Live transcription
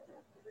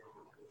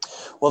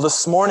Well,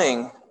 this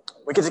morning,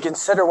 we get to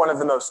consider one of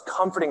the most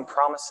comforting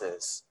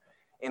promises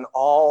in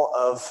all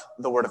of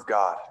the Word of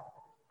God.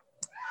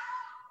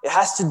 It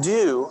has to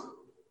do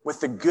with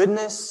the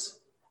goodness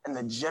and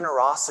the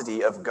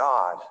generosity of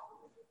God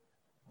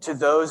to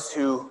those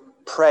who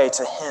pray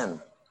to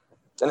Him,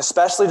 and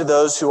especially to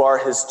those who are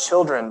His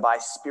children by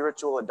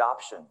spiritual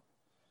adoption,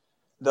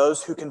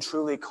 those who can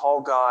truly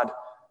call God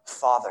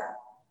Father.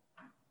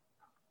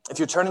 If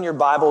you're turning your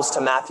Bibles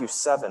to Matthew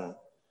 7,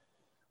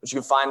 which you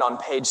can find on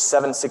page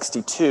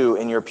 762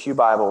 in your pew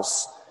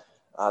Bibles,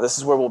 this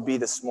is where we'll be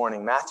this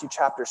morning. Matthew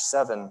chapter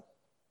 7,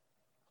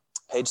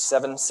 page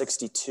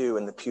 762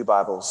 in the pew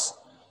Bibles.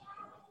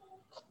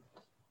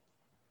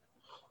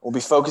 We'll be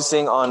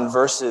focusing on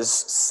verses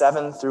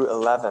 7 through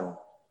 11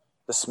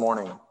 this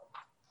morning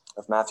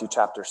of Matthew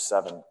chapter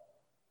 7.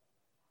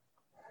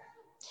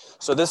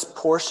 So this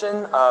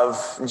portion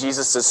of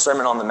Jesus'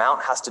 Sermon on the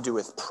Mount has to do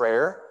with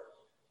prayer.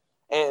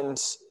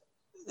 And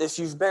if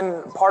you've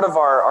been part of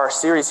our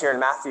series here in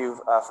Matthew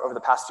over the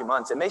past few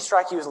months, it may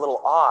strike you as a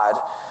little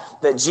odd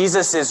that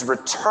Jesus is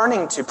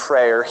returning to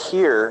prayer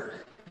here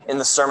in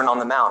the Sermon on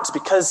the Mount,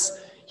 because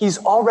he's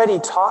already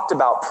talked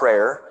about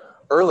prayer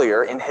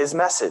earlier in his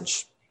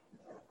message.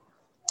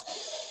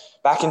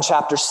 Back in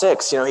chapter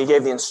 6, he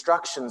gave the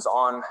instructions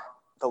on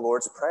the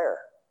Lord's Prayer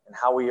and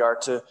how we are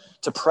to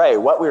pray,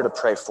 what we are to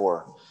pray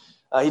for.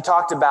 He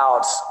talked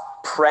about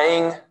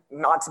praying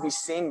not to be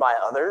seen by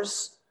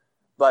others,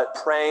 but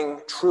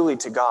praying truly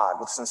to God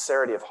with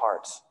sincerity of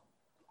heart.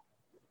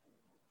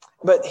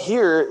 But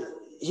here,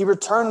 he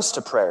returns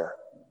to prayer.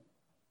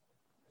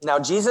 Now,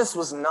 Jesus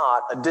was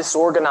not a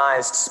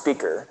disorganized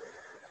speaker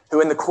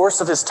who in the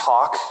course of his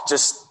talk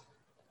just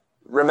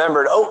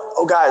remembered,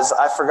 oh guys,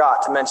 I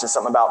forgot to mention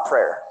something about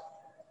prayer.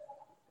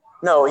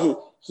 No,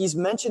 he's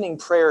mentioning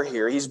prayer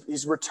here.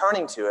 He's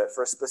returning to it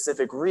for a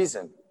specific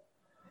reason.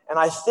 And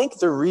I think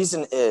the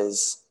reason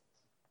is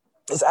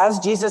as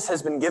Jesus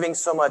has been giving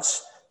so much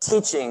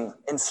teaching,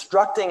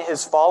 instructing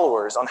his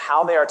followers on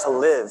how they are to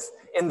live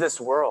in this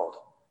world,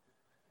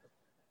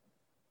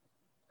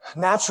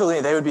 naturally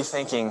they would be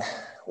thinking,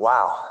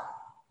 wow,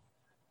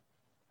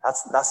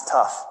 that's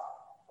tough.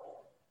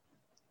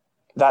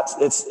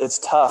 It's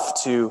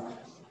tough to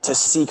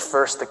seek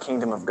first the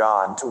kingdom of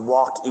God, to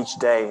walk each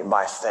day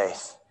by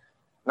faith,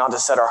 not to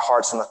set our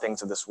hearts on the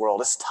things of this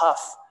world. It's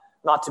tough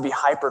not to be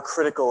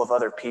hypercritical of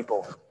other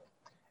people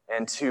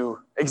and to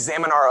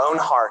examine our own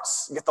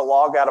hearts, get the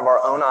log out of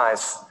our own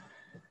eyes,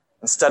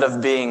 instead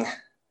of being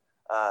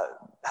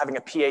having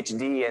a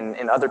PhD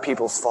in other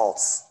people's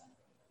faults.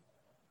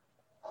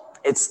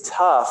 It's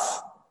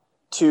tough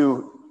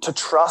to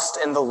trust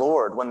in the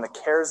Lord when the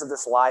cares of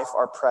this life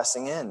are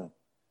pressing in.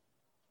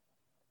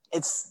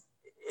 It's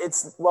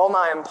well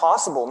nigh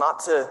impossible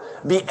not to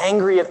be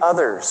angry at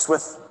others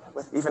with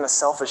even a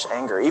selfish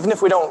anger, even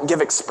if we don't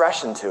give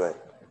expression to it.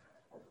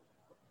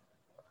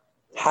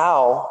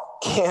 How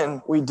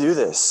can we do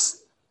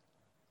this?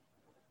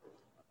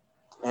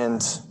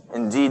 And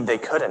indeed, they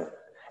couldn't.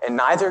 And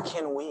neither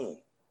can we.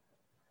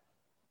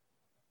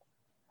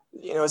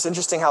 It's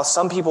interesting how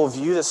some people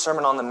view the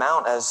Sermon on the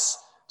Mount as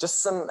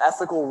just some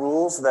ethical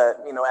rules that,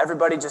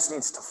 everybody just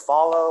needs to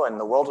follow and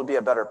the world will be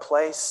a better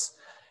place.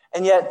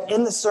 And yet,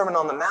 in the Sermon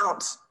on the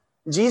Mount,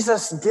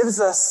 Jesus gives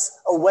us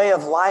a way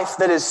of life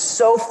that is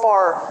so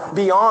far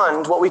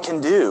beyond what we can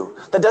do,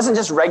 that doesn't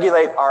just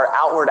regulate our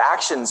outward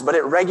actions, but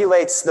it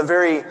regulates the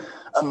very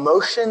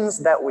emotions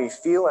that we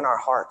feel in our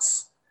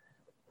hearts.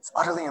 It's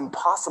utterly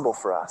impossible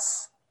for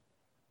us.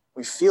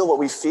 We feel what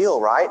we feel,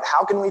 right?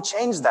 How can we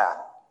change that?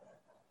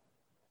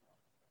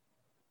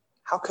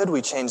 How could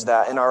we change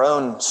that in our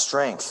own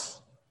strength?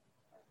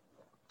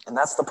 And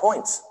that's the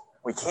point.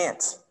 We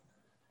can't.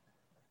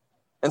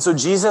 And so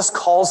Jesus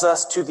calls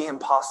us to the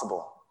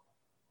impossible.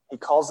 He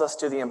calls us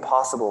to the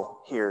impossible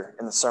here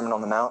in the Sermon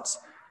on the Mount.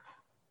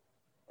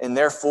 And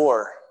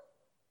therefore,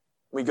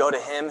 we go to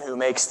him who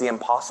makes the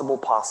impossible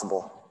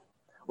possible.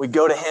 We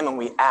go to him and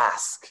we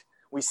ask,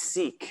 we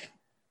seek,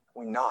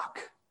 we knock.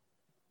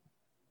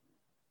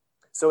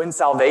 So in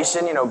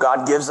salvation,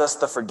 God gives us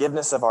the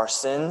forgiveness of our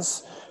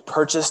sins,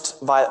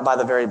 purchased by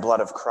the very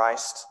blood of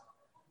Christ.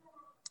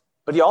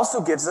 But he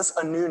also gives us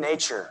a new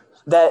nature,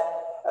 that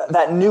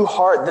new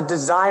heart that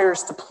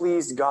desires to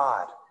please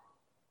God.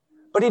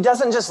 But he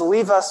doesn't just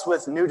leave us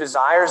with new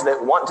desires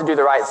that want to do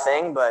the right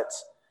thing, but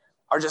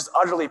are just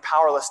utterly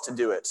powerless to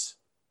do it.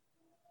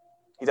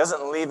 He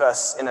doesn't leave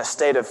us in a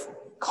state of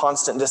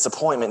constant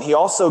disappointment. He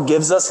also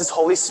gives us his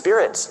Holy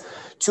Spirit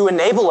to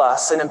enable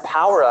us and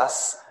empower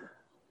us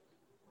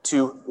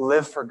to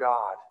live for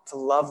God, to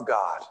love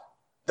God,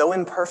 though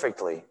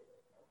imperfectly.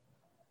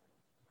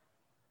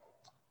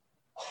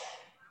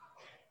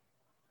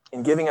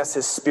 In giving us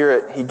his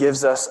Spirit, he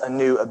gives us a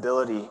new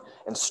ability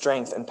and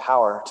strength and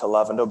power to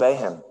love and obey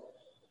him.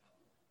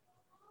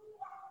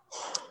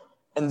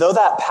 And though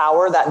that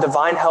power, that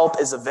divine help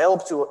is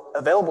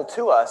available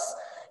to us,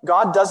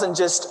 God doesn't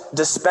just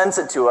dispense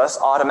it to us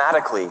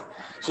automatically.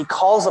 He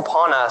calls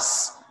upon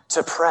us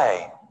to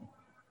pray.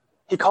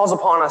 He calls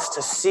upon us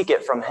to seek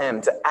it from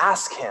him, to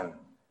ask him.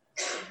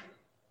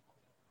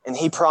 And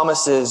he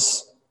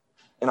promises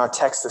in our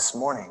text this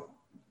morning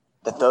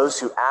that those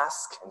who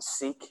ask and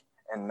seek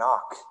and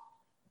knock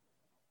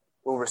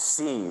will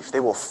receive, they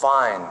will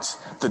find,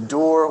 the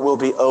door will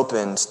be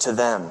opened to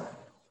them.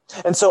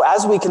 And so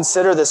as we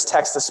consider this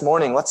text this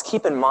morning, let's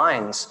keep in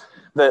mind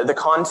the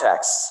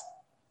context.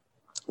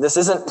 This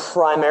isn't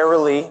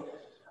primarily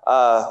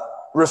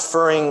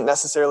referring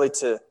necessarily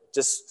to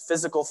just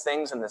physical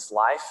things in this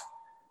life,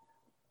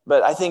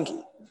 but I think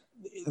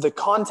the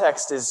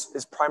context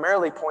is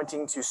primarily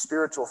pointing to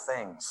spiritual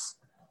things,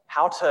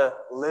 how to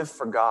live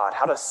for God,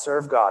 how to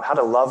serve God, how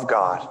to love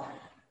God,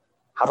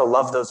 how to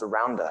love those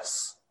around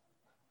us.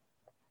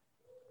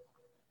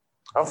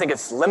 I don't think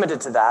it's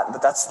limited to that,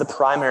 but that's the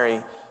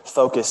primary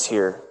focus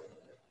here.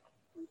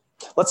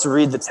 Let's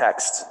read the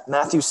text.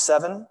 Matthew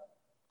 7, and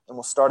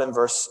we'll start in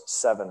verse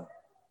 7.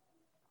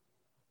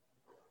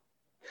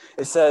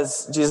 It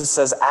says, Jesus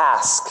says,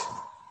 "Ask,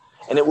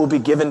 and it will be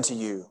given to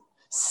you.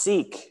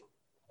 Seek,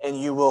 and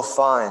you will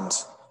find.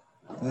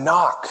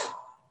 Knock,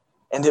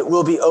 and it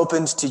will be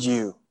opened to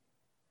you.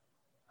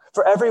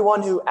 For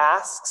everyone who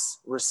asks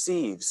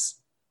receives,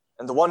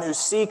 and the one who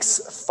seeks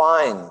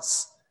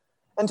finds.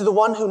 And to the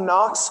one who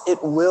knocks,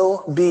 it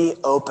will be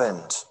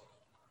opened.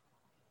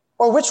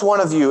 Or which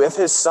one of you, if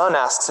his son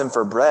asks him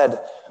for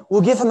bread,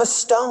 will give him a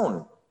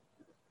stone?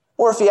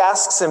 Or if he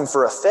asks him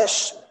for a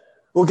fish,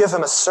 will give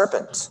him a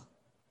serpent?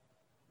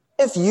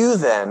 If you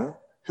then,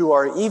 who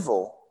are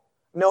evil,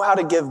 know how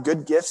to give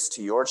good gifts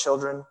to your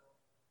children,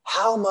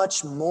 how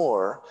much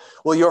more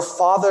will your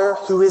Father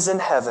who is in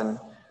heaven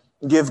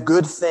give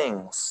good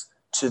things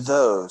to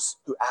those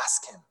who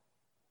ask him?"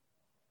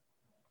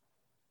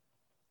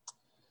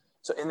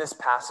 So in this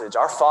passage,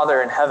 our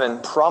Father in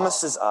heaven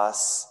promises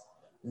us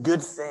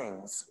good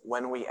things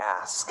when we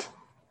ask.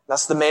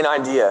 That's the main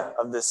idea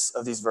of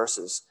these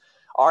verses.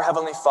 Our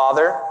Heavenly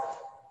Father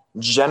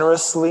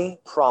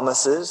generously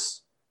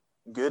promises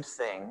good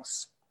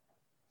things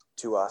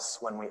to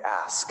us when we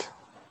ask.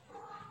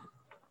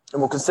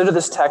 And we'll consider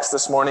this text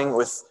this morning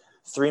with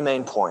three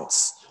main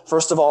points.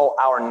 First of all,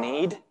 our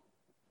need.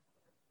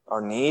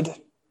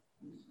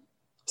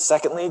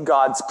 Secondly,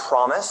 God's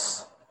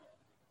promise.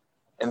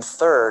 And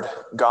third,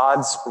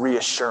 God's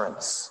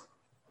reassurance.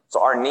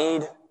 So our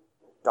need,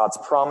 God's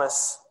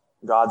promise,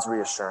 God's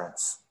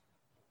reassurance.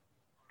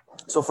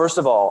 So first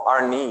of all,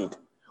 our need.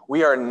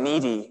 We are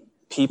needy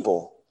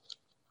people.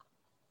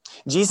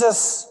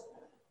 Jesus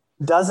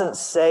doesn't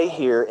say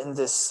here in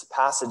this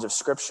passage of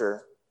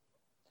Scripture,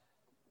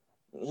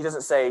 he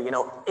doesn't say,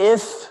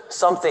 if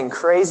something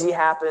crazy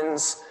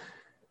happens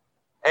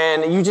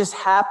and you just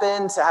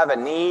happen to have a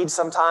need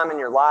sometime in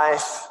your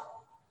life.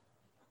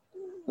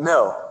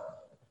 No.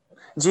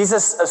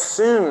 Jesus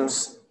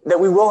assumes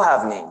that we will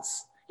have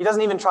needs. He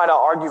doesn't even try to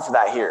argue for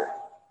that here.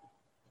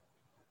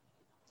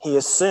 He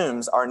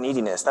assumes our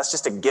neediness. That's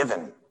just a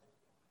given.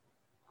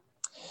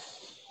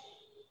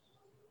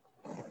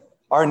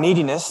 Our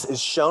neediness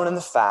is shown in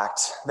the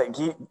fact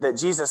that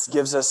Jesus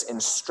gives us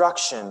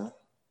instruction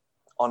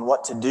on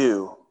what to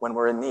do when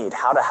we're in need,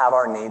 how to have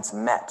our needs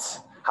met,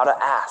 how to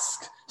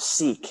ask,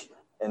 seek,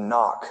 and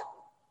knock.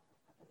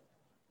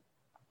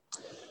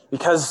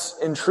 Because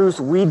in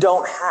truth, we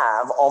don't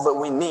have all that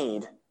we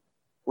need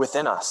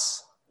within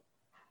us.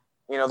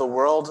 The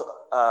world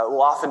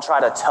will often try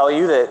to tell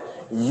you that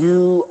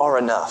you are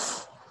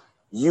enough.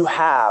 You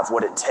have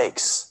what it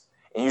takes.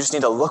 And you just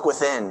need to look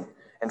within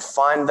and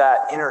find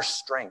that inner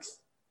strength.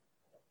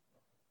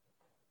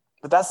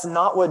 But that's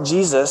not what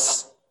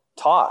Jesus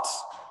taught.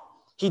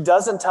 He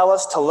doesn't tell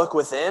us to look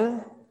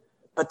within,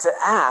 but to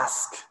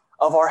ask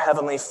of our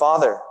Heavenly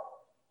Father.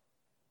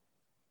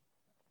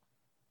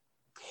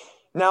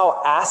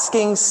 Now,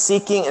 asking,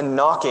 seeking, and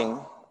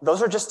knocking,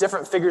 those are just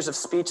different figures of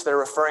speech that are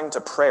referring to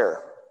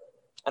prayer.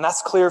 And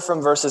that's clear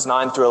from verses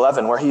 9 through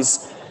 11, where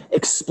he's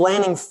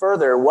explaining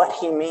further what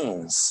he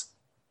means.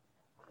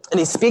 And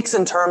he speaks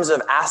in terms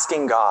of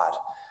asking God,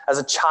 as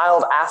a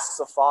child asks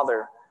a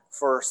father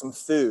for some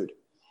food.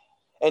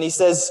 And he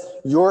says,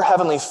 your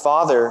Heavenly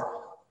Father,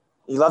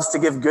 he loves to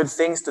give good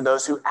things to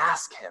those who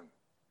ask him.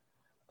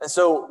 And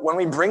so when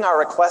we bring our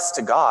requests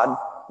to God,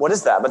 what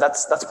is that? But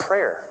that's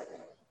prayer.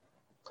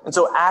 And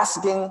so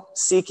asking,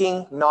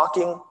 seeking,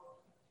 knocking,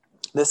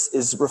 this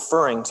is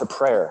referring to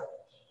prayer.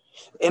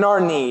 In our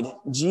need,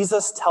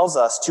 Jesus tells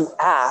us to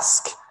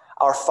ask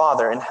our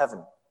Father in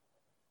heaven.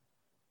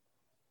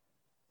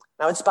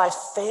 Now, it's by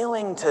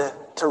failing to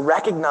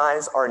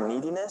recognize our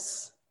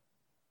neediness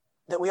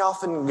that we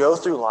often go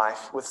through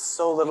life with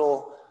so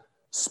little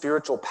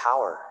spiritual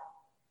power.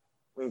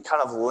 We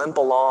kind of limp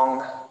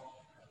along.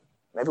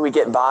 Maybe we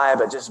get by,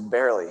 but just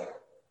barely.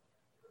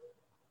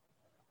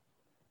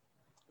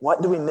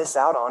 What do we miss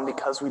out on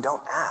because we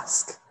don't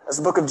ask? As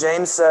the book of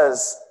James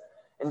says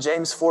in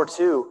James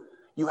 4:2,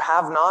 you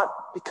have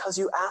not because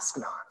you ask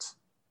not.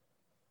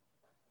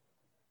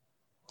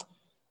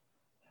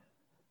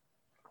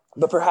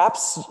 But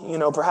perhaps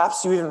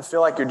you even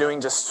feel like you're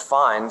doing just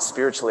fine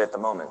spiritually at the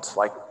moment.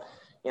 Like,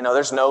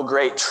 there's no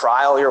great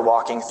trial you're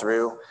walking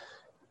through.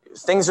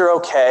 Things are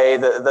okay.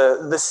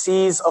 The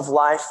seas of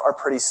life are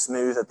pretty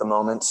smooth at the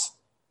moment.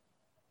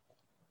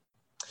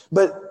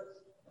 But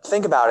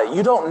think about it.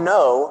 You don't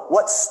know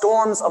what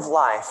storms of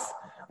life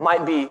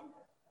might be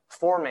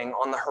forming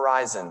on the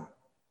horizon.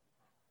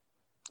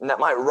 And that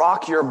might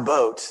rock your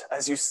boat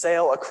as you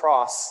sail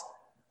across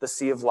the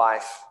sea of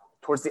life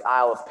towards the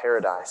Isle of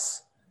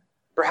Paradise.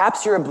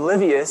 Perhaps you're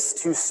oblivious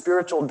to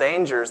spiritual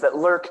dangers that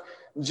lurk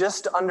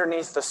just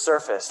underneath the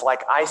surface,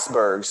 like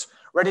icebergs,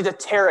 ready to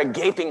tear a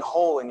gaping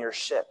hole in your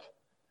ship.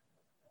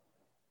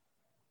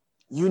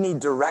 You need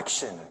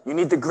direction. You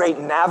need the great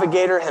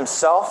navigator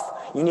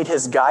himself. You need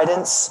his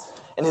guidance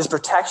and his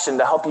protection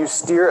to help you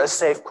steer a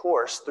safe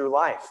course through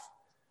life.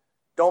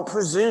 Don't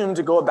presume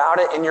to go about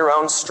it in your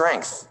own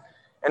strength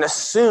and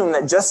assume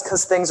that just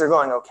because things are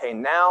going okay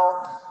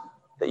now,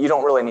 that you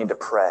don't really need to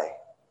pray.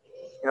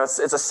 You know, it's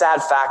a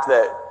sad fact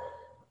that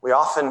we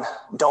often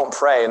don't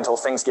pray until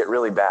things get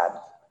really bad.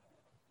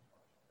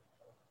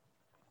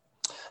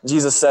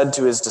 Jesus said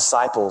to his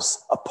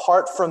disciples,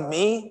 "Apart from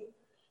me,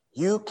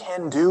 you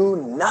can do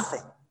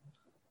nothing."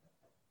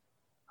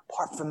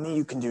 Apart from me,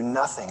 you can do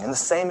nothing. And the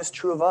same is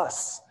true of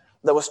us.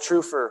 That was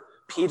true for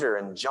Peter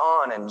and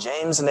John and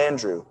James and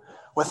Andrew.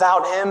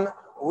 Without him,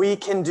 we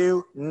can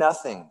do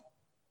nothing.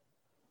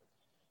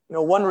 You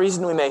know, one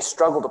reason we may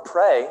struggle to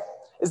pray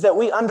is that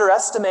we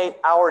underestimate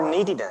our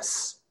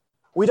neediness.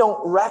 We don't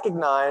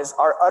recognize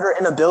our utter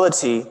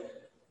inability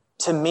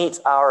to meet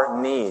our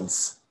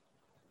needs.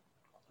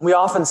 We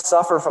often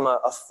suffer from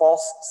a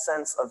false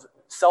sense of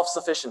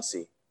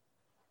self-sufficiency.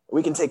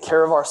 We can take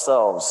care of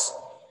ourselves.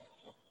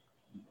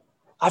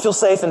 I feel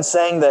safe in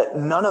saying that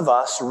none of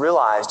us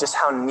realize just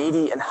how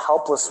needy and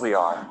helpless we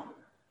are,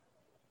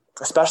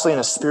 especially in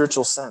a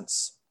spiritual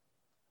sense.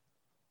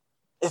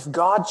 If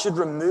God should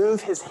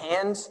remove his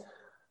hand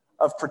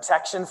of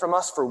protection from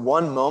us for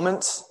one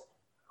moment,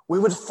 we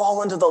would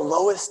fall into the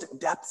lowest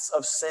depths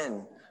of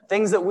sin,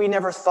 things that we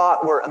never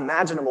thought were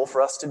imaginable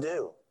for us to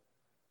do.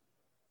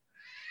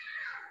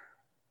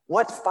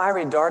 What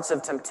fiery darts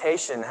of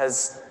temptation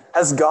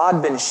has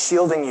God been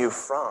shielding you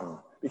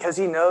from? Because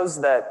he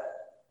knows that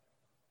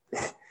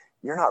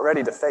you're not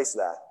ready to face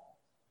that.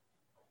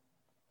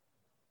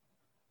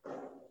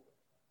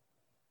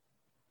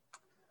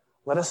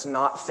 Let us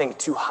not think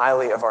too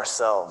highly of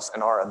ourselves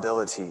and our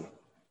ability.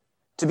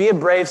 To be a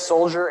brave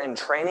soldier in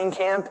training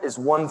camp is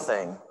one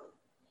thing.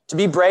 To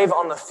be brave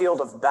on the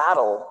field of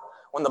battle,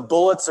 when the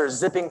bullets are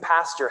zipping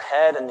past your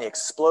head and the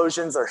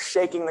explosions are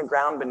shaking the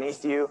ground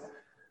beneath you,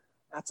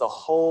 that's a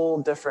whole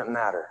different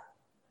matter.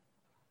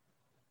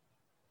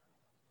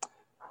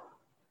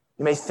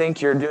 You may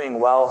think you're doing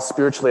well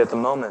spiritually at the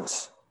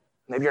moment.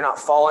 Maybe you're not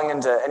falling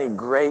into any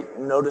great,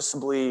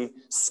 noticeably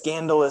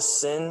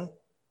scandalous sin,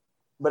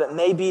 but it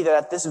may be that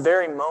at this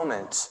very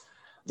moment,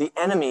 the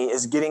enemy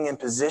is getting in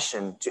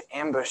position to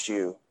ambush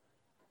you,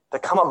 to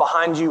come up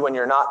behind you when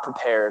you're not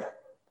prepared,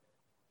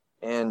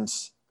 and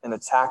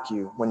attack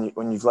you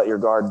when you've let your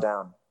guard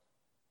down.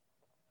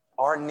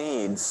 Our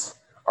needs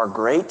are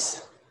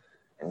great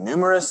and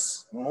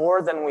numerous,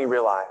 more than we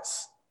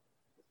realize.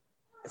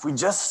 If we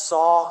just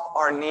saw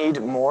our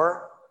need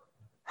more,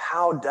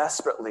 how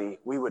desperately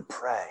we would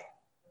pray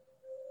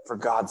for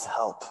God's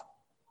help.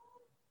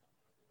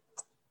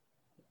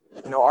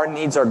 You know, our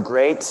needs are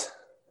great,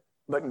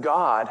 but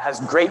God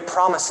has great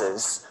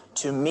promises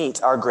to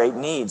meet our great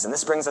needs. And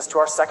this brings us to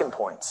our second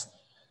point.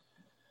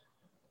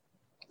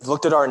 We've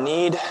looked at our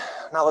need.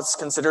 Now let's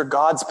consider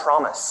God's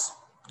promise.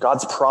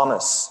 God's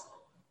promise.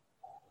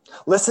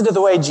 Listen to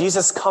the way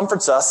Jesus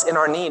comforts us in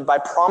our need by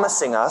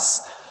promising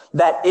us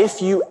that if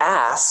you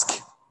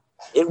ask,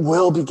 it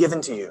will be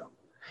given to you.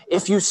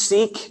 If you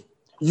seek,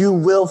 you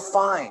will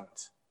find.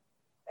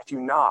 If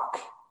you knock,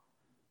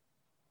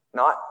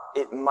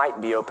 it might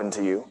be open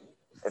to you.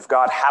 If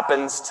God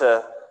happens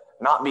to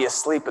not be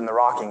asleep in the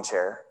rocking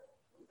chair.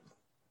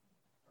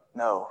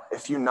 No,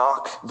 if you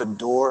knock, the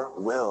door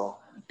will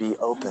be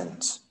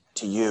opened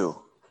to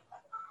you.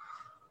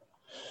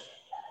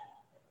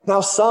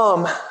 Now,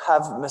 some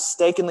have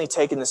mistakenly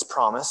taken this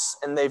promise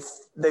and they've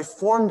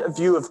formed a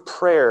view of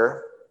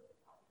prayer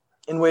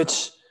in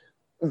which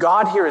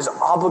God here is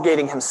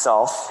obligating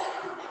himself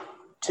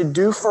to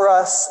do for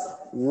us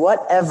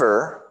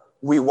whatever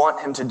we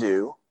want him to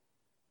do,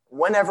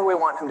 whenever we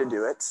want him to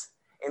do it,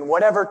 in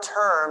whatever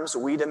terms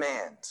we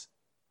demand.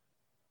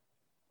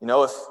 You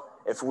know,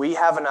 if we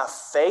have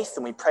enough faith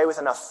and we pray with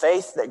enough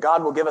faith that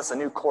God will give us a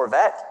new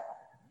Corvette,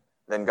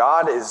 then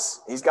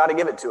he's got to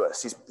give it to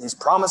us. He's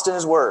promised in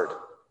his word,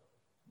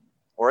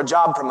 or a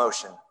job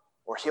promotion,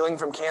 or healing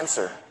from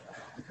cancer.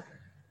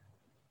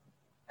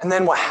 And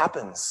then what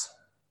happens?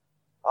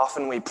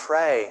 Often we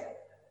pray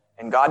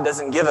and God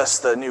doesn't give us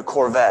the new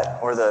Corvette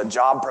or the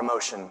job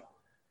promotion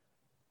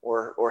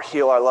or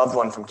heal our loved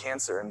one from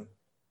cancer. And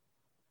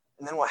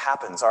then what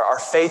happens? Our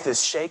faith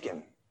is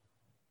shaken.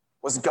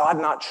 Was God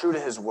not true to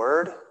his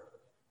word?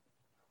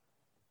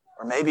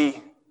 Or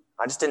maybe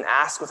I just didn't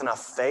ask with enough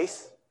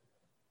faith.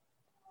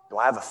 Do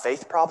I have a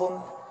faith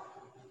problem?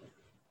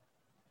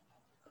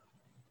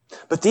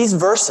 But these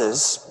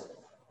verses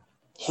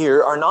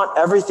here are not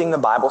everything the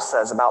Bible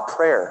says about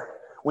prayer.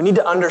 We need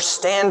to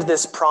understand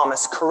this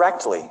promise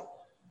correctly.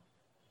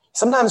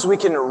 Sometimes we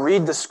can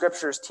read the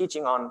scriptures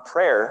teaching on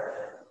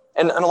prayer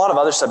and a lot of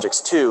other subjects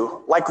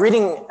too, like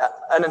reading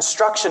an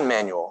instruction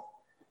manual.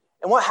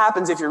 And what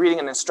happens if you're reading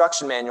an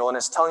instruction manual and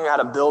it's telling you how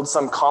to build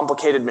some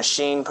complicated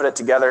machine, put it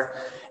together,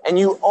 and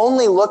you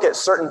only look at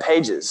certain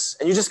pages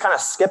and you just kind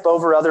of skip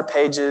over other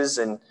pages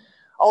and,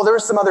 oh, there were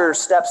some other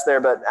steps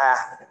there, but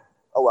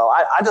oh well,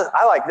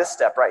 I like this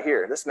step right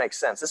here. This makes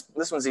sense.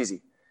 This one's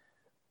easy.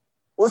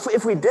 Well,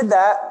 if we did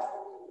that,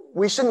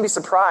 we shouldn't be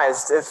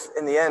surprised if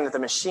in the end the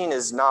machine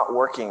is not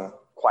working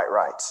quite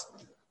right.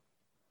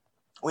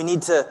 We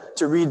need to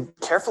read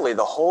carefully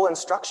the whole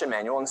instruction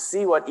manual and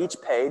see what each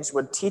page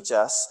would teach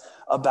us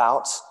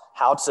about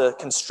how to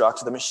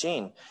construct the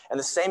machine. And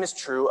the same is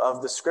true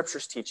of the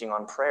scriptures teaching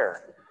on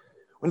prayer.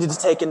 We need to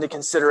take into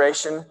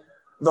consideration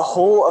the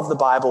whole of the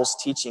Bible's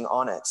teaching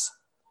on it.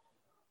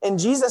 And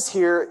Jesus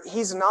here,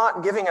 he's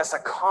not giving us a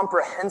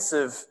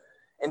comprehensive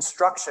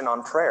instruction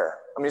on prayer.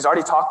 I mean, he's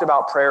already talked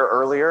about prayer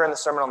earlier in the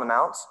Sermon on the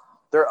Mount.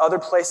 There are other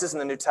places in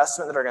the New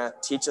Testament that are going to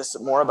teach us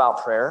more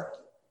about prayer.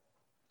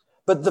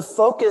 But the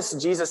focus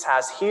Jesus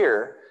has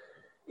here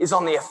is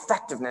on the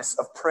effectiveness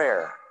of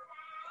prayer,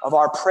 of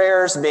our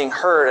prayers being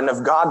heard, and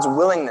of God's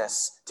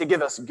willingness to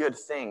give us good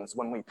things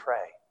when we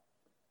pray.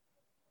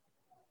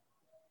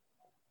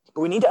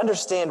 But we need to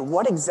understand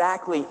what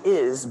exactly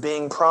is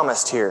being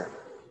promised here.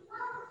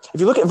 If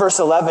you look at verse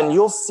 11,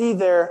 you'll see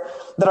there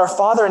that our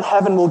Father in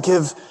heaven will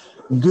give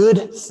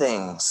good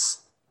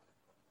things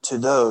to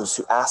those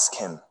who ask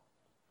him.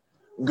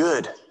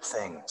 Good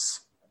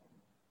things.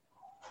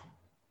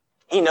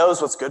 He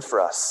knows what's good for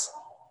us.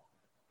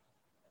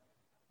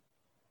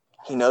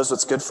 He knows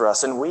what's good for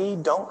us, and we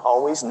don't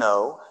always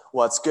know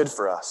what's good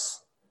for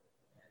us.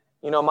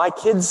 You know, my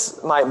kids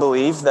might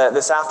believe that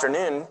this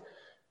afternoon,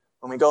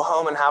 when we go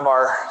home and have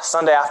our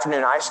Sunday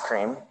afternoon ice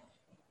cream,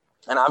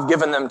 and I've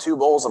given them 2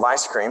 bowls of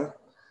ice cream,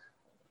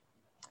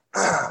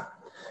 and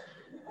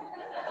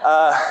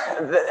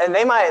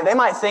they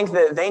might think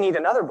that they need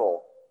another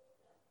bowl,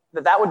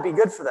 that would be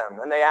good for them.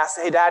 And they ask,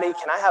 hey, Daddy,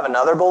 can I have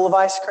another bowl of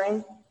ice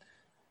cream?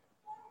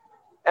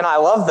 And I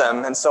love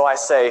them, and so I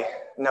say,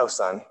 no,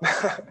 son.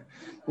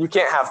 You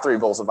can't have 3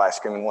 bowls of ice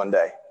cream in one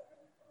day.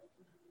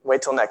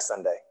 Wait till next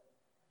Sunday.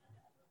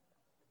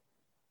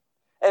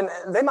 And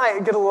they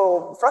might get a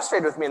little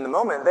frustrated with me in the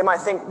moment. They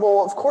might think,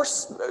 well, of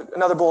course,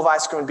 another bowl of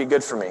ice cream would be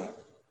good for me.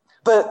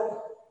 But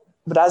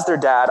as their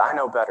dad, I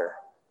know better.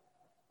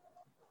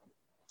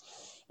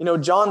 You know,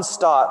 John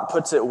Stott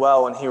puts it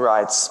well when he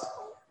writes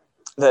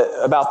that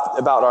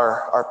about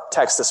our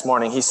text this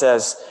morning. He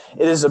says,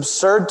 it is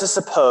absurd to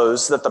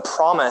suppose that the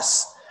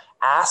promise,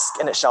 ask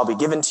and it shall be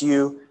given to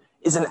you,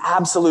 is an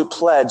absolute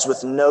pledge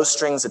with no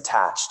strings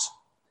attached.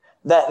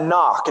 That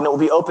knock and it will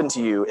be open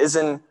to you is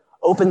an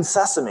open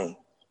sesame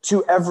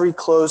to every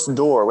closed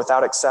door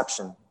without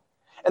exception.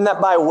 And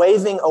that by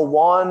waving a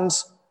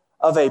wand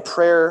of a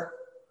prayer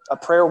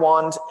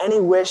wand, any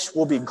wish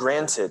will be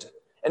granted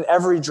and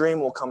every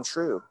dream will come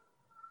true.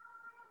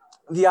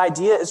 The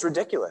idea is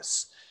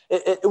ridiculous.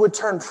 It would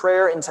turn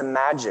prayer into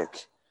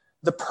magic,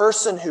 the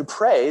person who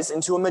prays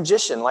into a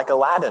magician like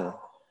Aladdin,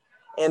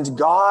 and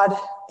God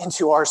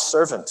into our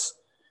servant,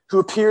 who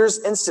appears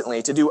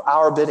instantly to do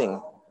our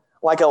bidding,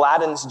 like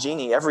Aladdin's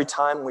genie every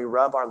time we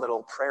rub our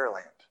little prayer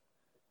lamp.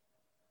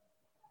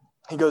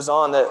 He goes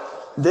on that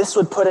this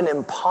would put an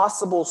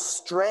impossible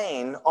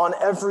strain on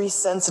every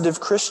sensitive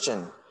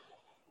Christian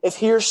if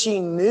he or she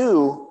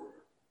knew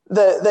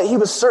that he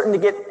was certain to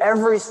get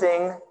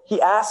everything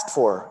he asked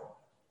for.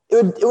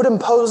 It would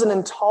impose an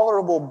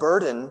intolerable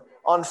burden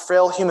on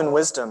frail human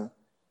wisdom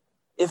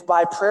if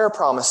by prayer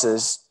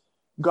promises,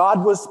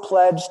 God was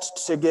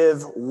pledged to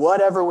give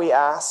whatever we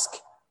ask,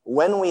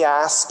 when we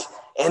ask,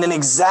 and in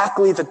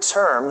exactly the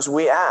terms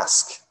we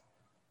ask.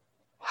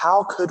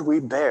 How could we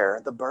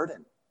bear the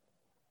burden?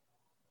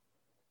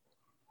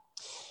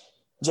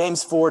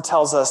 James 4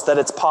 tells us that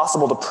it's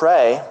possible to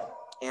pray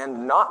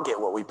and not get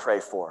what we pray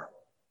for,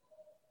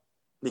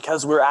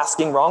 because we're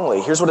asking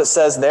wrongly. Here's what it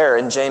says there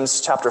in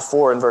James chapter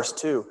 4 and verse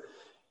 2.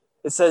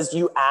 It says,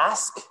 you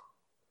ask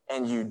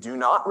and you do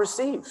not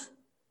receive.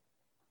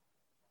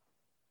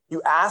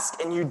 You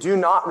ask and you do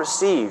not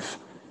receive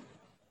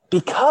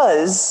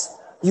because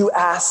you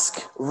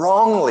ask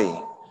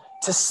wrongly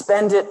to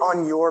spend it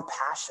on your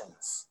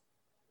passions.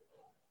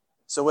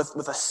 So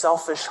with a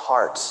selfish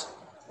heart,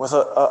 with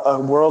a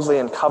worldly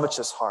and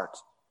covetous heart,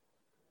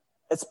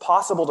 it's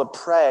possible to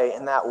pray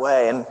in that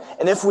way. And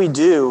if we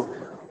do,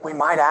 we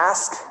might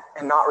ask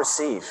and not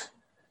receive,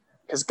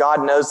 because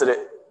God knows that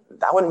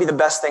that wouldn't be the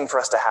best thing for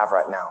us to have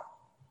right now.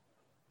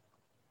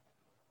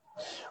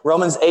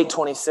 Romans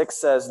 8:26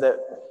 says that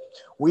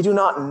we do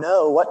not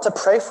know what to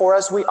pray for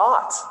as we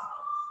ought,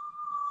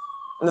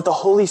 and that the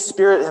Holy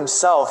Spirit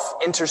himself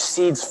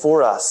intercedes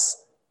for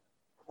us.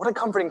 What a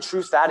comforting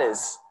truth that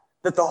is,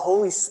 that the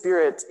Holy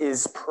Spirit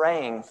is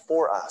praying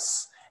for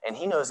us, and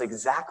he knows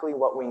exactly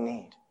what we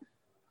need.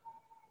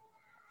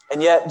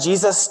 And yet,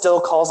 Jesus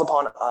still calls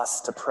upon us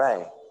to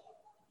pray.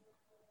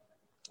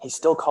 He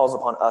still calls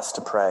upon us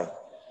to pray.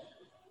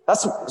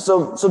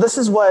 So this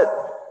is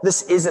what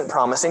this isn't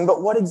promising,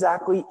 but what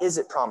exactly is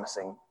it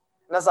promising?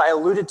 And as I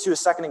alluded to a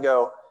second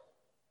ago,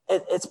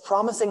 it's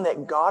promising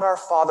that God our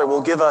Father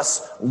will give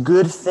us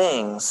good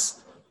things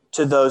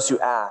to those who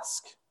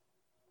ask.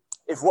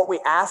 If what we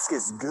ask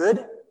is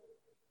good,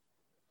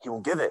 he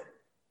will give it.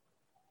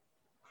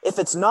 If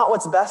it's not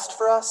what's best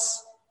for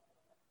us,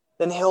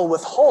 then he'll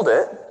withhold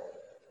it,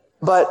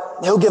 but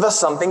he'll give us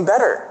something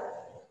better.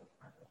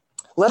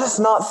 Let us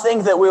not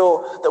think that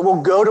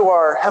we'll go to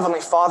our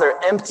Heavenly Father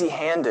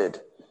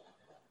empty-handed,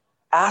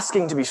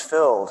 asking to be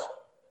filled,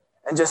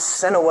 and just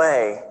sent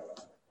away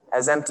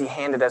as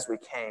empty-handed as we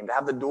came, to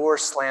have the door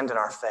slammed in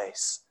our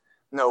face.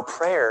 No,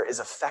 prayer is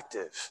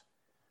effective.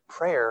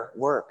 Prayer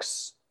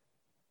works.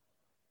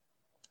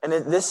 And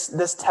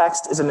this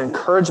text is an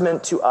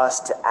encouragement to us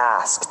to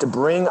ask, to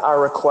bring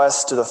our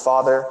requests to the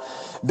Father,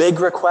 big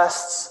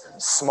requests,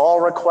 small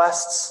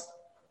requests,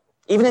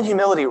 even in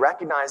humility,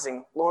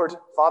 recognizing, Lord,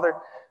 Father,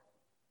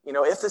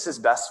 if this is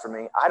best for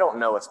me, I don't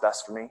know what's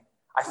best for me.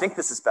 I think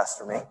this is best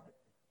for me.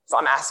 So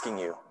I'm asking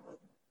you,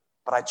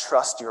 but I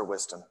trust your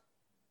wisdom.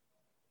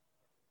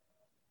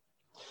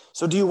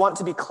 So do you want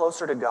to be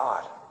closer to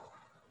God?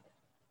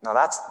 Now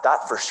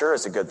that for sure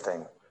is a good thing.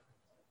 Do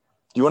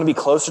you want to be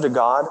closer to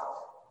God?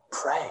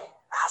 Pray.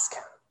 Ask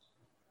him.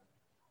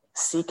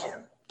 Seek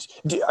him.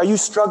 Are you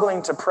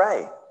struggling to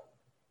pray?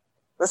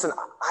 Listen,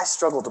 I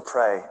struggle to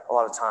pray a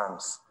lot of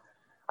times.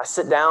 I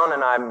sit down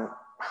and I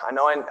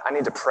know I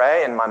need to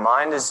pray, and my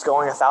mind is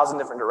going 1,000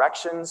 different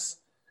directions.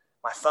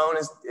 My phone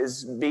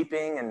is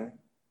beeping and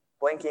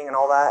blinking and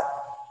all that.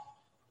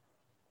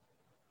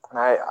 And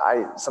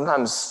I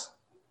sometimes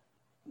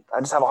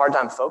just have a hard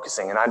time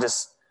focusing, and I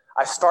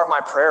start my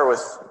prayer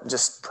with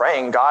just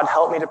praying, God,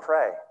 help me to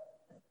pray.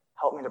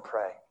 Help me to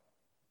pray.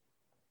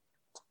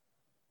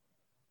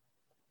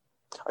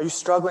 Are you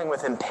struggling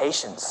with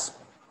impatience,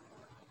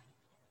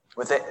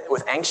 with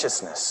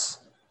anxiousness,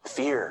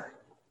 fear,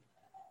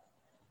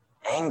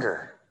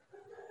 anger,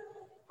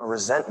 or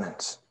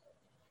resentment?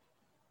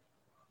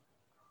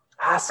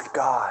 Ask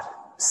God.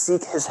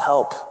 Seek his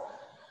help.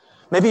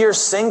 Maybe you're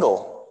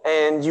single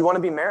and you want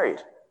to be married.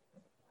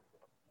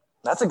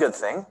 That's a good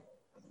thing,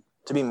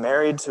 to be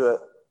married to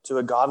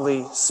a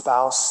godly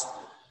spouse.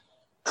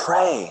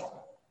 Pray.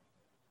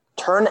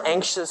 Turn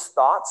anxious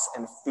thoughts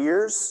and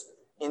fears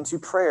into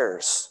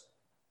prayers.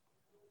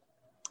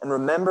 And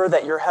remember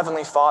that your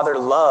Heavenly Father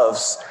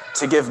loves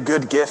to give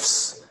good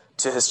gifts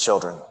to his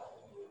children.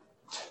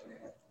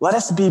 Let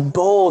us be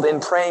bold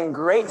in praying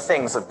great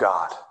things of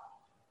God.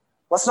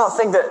 Let's not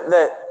think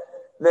that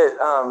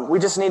we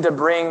just need to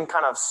bring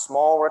kind of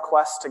small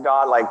requests to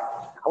God. Like,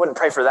 I wouldn't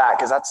pray for that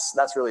because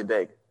that's really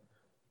big.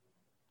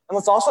 And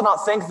let's also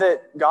not think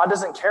that God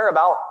doesn't care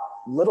about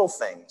little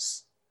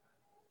things,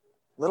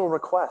 little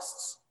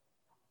requests.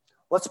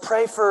 Let's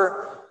pray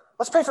for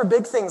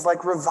big things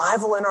like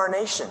revival in our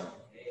nation.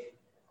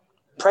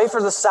 Pray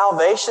for the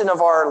salvation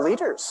of our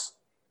leaders.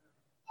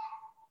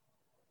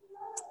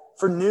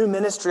 For new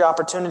ministry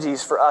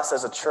opportunities for us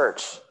as a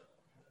church.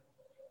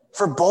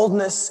 For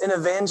boldness in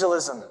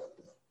evangelism.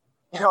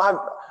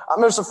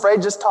 I'm just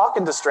afraid just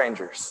talking to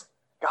strangers.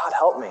 God,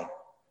 help me.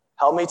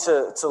 Help me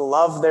to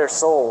love their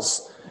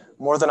souls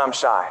more than I'm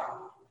shy.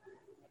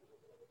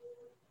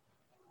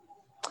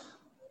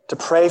 To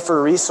pray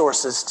for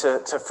resources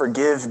to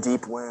forgive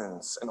deep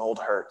wounds and old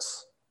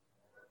hurts.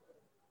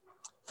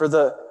 For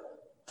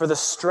the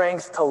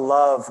strength to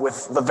love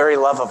with the very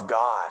love of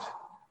God.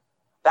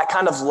 That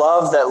kind of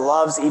love that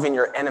loves even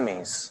your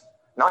enemies.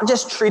 Not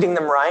just treating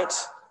them right,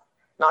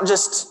 not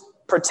just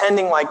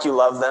pretending like you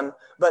love them,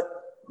 but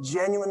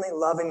genuinely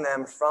loving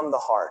them from the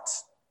heart.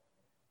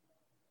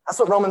 That's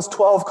what Romans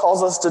 12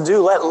 calls us to do.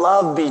 Let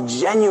love be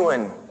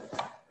genuine.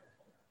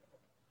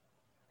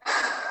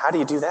 How do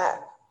you do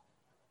that?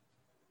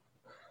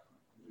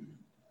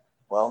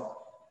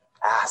 Well,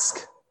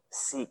 ask,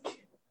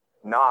 seek,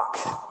 knock.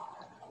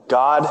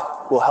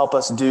 God will help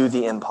us do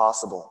the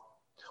impossible.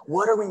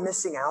 What are we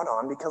missing out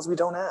on because we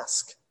don't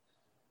ask?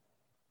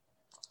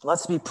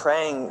 Let's be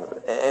praying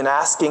and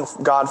asking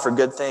God for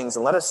good things,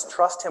 and let us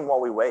trust him while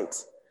we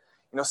wait.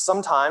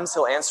 Sometimes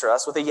he'll answer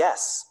us with a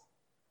yes.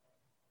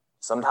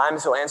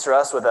 Sometimes he'll answer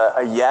us with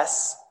a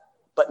yes,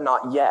 but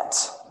not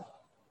yet.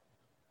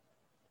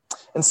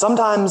 And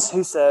sometimes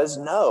he says,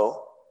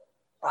 no,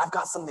 but I've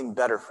got something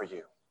better for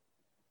you.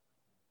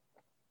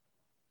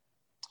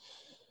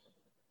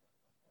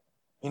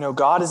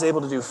 God is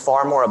able to do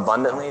far more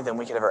abundantly than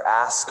we could ever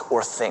ask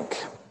or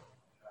think.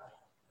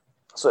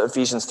 That's what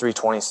Ephesians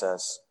 3:20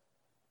 says.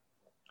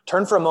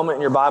 Turn for a moment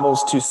in your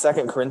Bibles to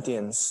 2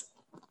 Corinthians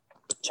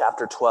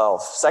chapter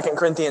 12. 2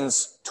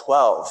 Corinthians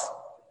 12.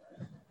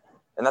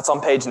 And that's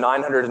on page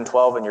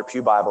 912 in your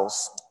pew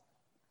Bibles.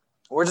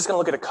 We're just going to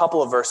look at a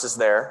couple of verses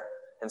there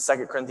in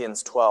 2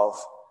 Corinthians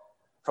 12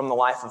 from the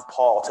life of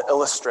Paul to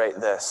illustrate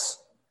this.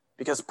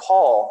 Because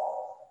Paul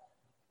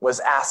was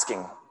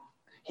asking,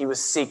 he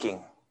was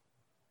seeking,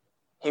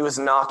 he was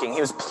knocking,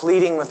 he was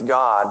pleading with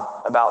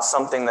God about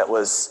something that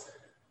was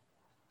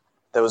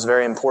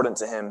very important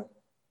to him.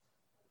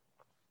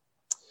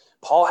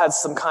 Paul had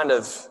some kind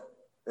of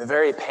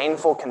very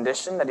painful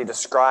condition that he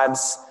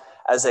describes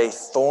as a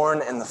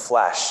thorn in the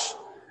flesh.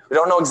 We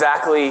don't know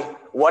exactly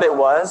what it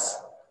was,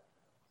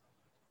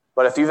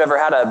 but if you've ever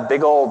had a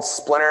big old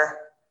splinter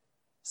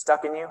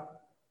stuck in you,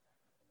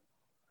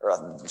 or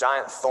a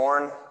giant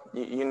thorn,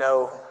 you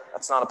know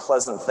that's not a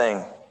pleasant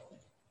thing.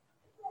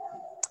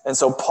 And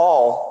so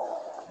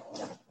Paul,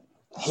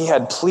 he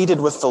had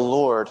pleaded with the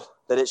Lord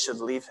that it should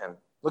leave him.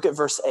 Look at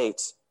verse 8.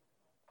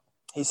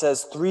 He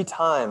says, 3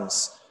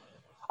 times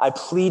I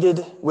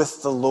pleaded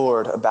with the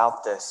Lord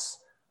about this,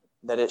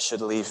 that it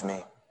should leave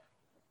me.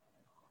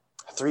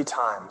 3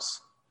 times.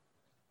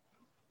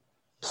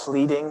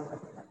 Pleading.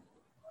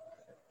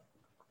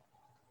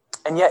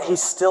 And yet he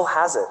still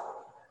has it.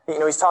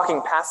 He's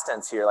talking past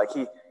tense here, like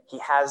he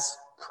has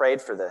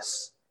prayed for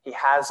this. He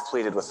has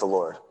pleaded with the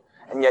Lord.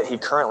 And yet he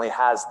currently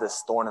has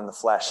this thorn in the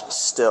flesh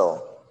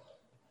still.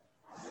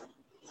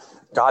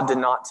 God did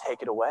not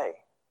take it away.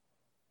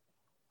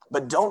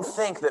 But don't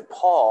think that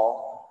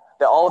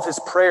all of his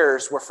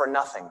prayers were for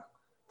nothing,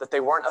 that they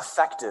weren't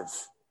effective.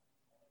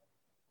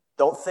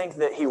 Don't think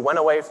that he went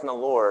away from the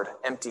Lord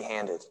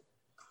empty-handed.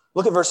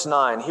 Look at verse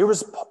 9. Here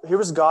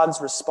was God's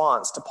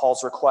response to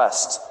Paul's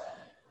request.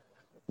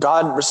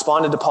 God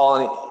responded to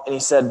Paul and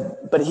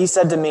he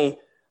said to me,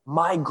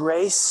 my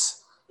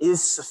grace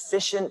is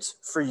sufficient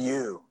for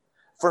you,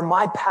 for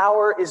my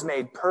power is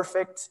made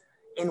perfect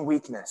in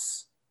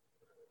weakness.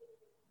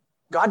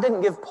 God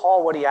didn't give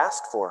Paul what he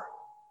asked for.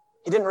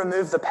 He didn't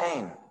remove the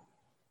pain.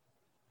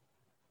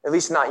 At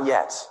least not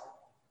yet.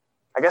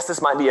 I guess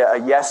this might be a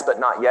yes but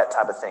not yet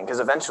type of thing, because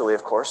eventually,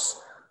 of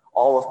course,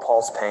 all of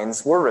Paul's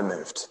pains were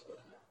removed.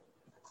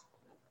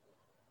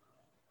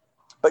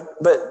 But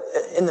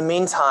in the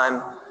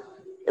meantime,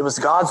 it was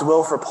God's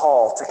will for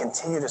Paul to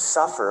continue to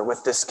suffer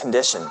with this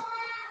condition.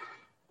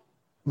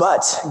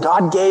 But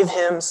God gave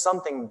him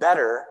something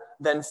better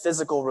than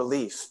physical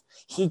relief.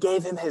 He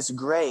gave him his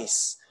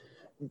grace,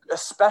 a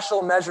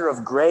special measure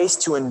of grace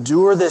to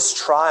endure this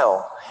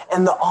trial,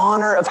 and the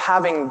honor of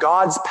having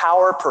God's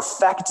power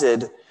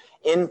perfected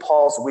in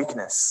Paul's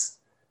weakness.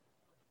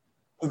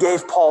 He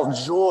gave Paul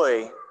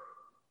joy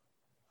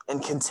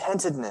and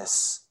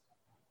contentedness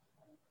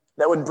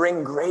that would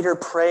bring greater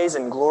praise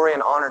and glory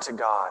and honor to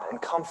God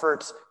and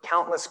comfort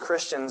countless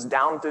Christians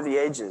down through the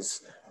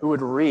ages who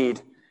would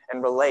read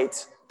and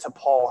relate to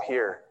Paul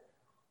here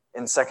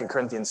in 2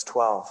 Corinthians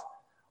 12.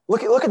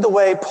 Look at the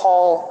way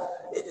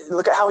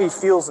look at how he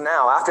feels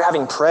now after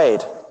having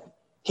prayed.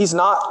 He's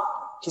not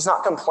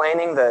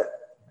complaining that,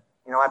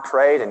 I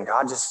prayed and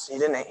God he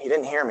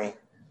didn't hear me.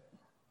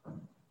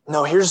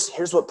 No,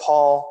 here's what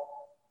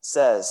Paul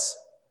says.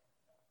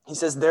 He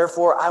says,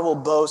 therefore I will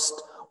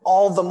boast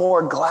all the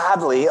more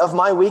gladly of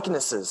my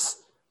weaknesses,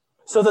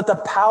 so that the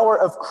power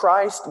of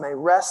Christ may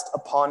rest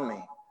upon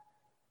me.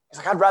 He's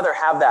like, I'd rather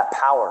have that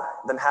power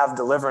than have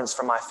deliverance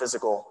from my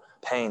physical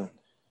pain.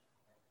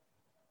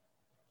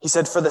 He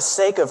said, for the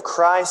sake of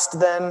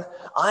Christ, then,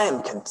 I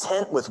am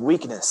content with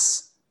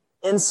weakness,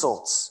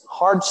 insults,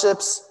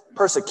 hardships,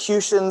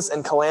 persecutions,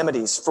 and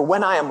calamities. For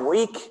when I am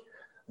weak,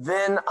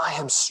 then I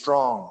am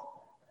strong.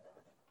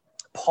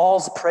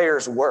 Paul's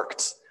prayers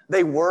worked.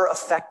 They were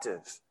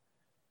effective.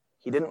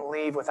 He didn't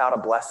leave without a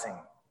blessing,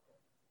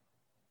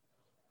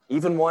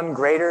 even one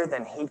greater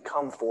than he'd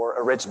come for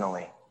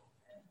originally.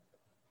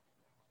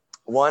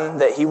 One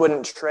that he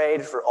wouldn't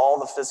trade for all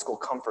the physical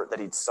comfort that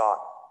he'd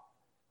sought.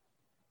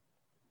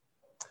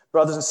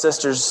 Brothers and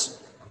sisters,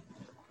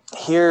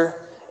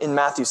 here in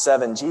Matthew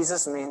 7,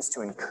 Jesus means to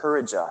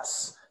encourage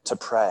us to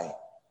pray,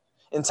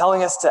 in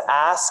telling us to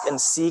ask and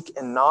seek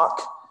and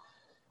knock,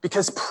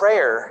 because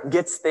prayer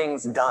gets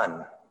things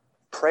done.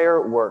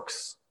 Prayer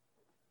works.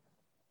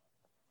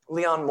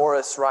 Leon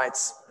Morris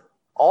writes,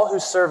 all who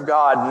serve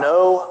God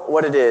know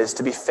what it is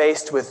to be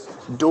faced with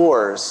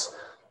doors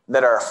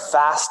that are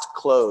fast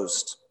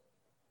closed,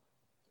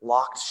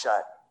 locked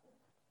shut.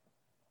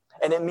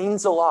 And it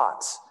means a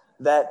lot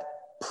that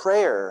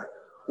prayer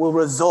will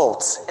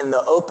result in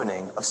the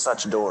opening of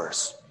such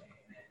doors.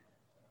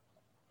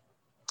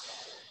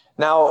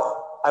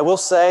 Now, I will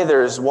say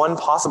there's one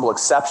possible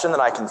exception that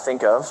I can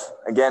think of.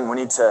 Again, we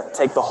need to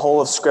take the whole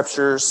of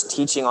Scripture's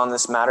teaching on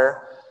this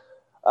matter.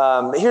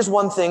 But here's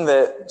one thing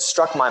that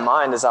struck my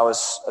mind as I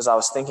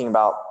was thinking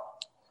about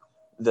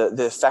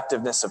the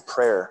effectiveness of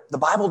prayer. The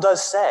Bible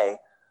does say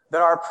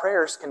that our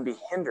prayers can be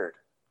hindered.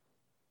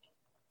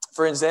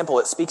 For example,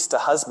 it speaks to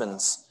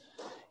husbands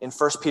in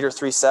 1 Peter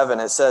 3:7.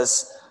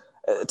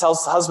 It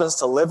tells husbands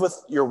to live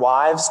with your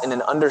wives in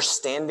an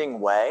understanding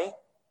way,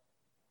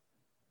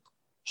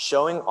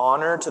 showing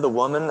honor to the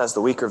woman as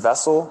the weaker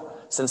vessel,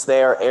 since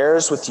they are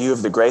heirs with you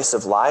of the grace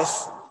of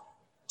life,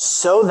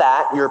 so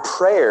that your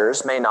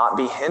prayers may not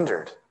be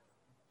hindered.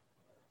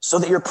 So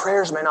that your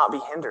prayers may not be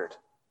hindered.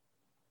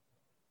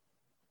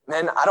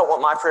 Men, I don't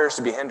want my prayers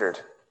to be hindered.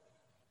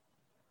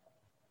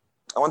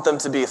 I want them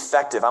to be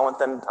effective. I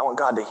want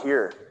God to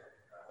hear.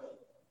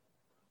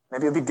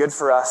 Maybe it'd be good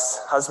for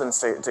us husbands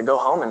to go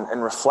home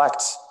and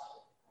reflect.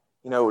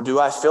 Do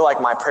I feel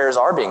like my prayers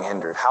are being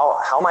hindered?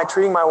 How am I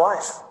treating my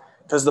wife?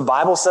 Because the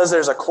Bible says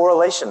there's a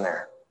correlation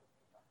there.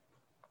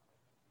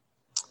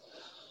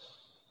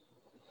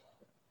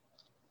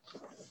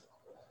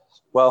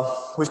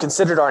 Well, we've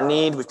considered our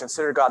need. We've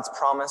considered God's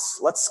promise.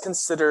 Let's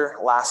consider,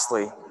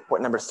 lastly,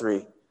 point number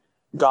 3,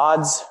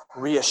 God's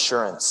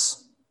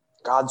reassurance.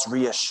 God's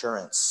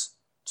reassurance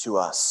to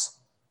us.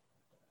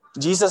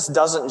 Jesus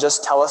doesn't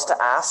just tell us to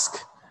ask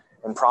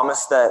and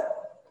promise that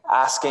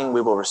asking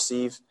we will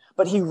receive,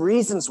 but he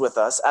reasons with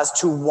us as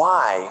to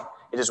why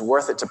it is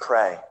worth it to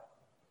pray.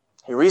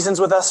 He reasons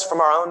with us from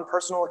our own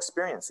personal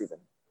experience even.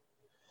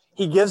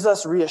 He gives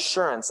us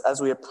reassurance as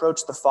we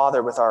approach the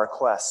Father with our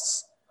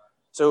requests.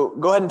 So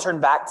go ahead and turn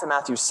back to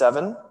Matthew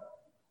 7.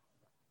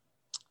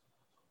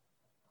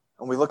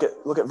 And we look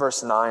at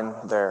verse 9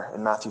 there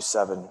in Matthew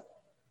 7.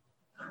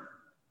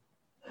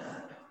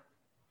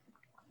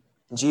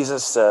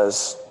 Jesus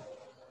says,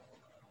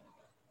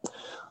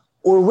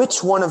 "Or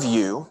which one of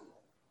you,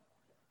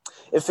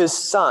 if his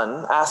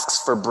son asks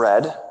for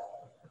bread,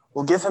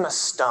 will give him a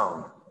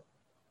stone?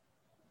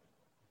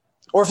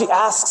 Or if he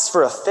asks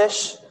for a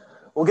fish,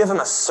 will give him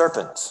a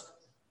serpent?"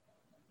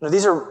 Now,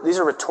 these are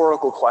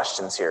rhetorical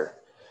questions here.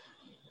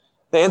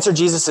 The answer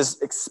Jesus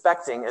is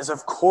expecting is,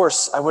 of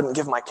course, I wouldn't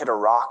give my kid a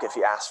rock if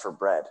he asked for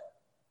bread.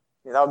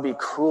 That would be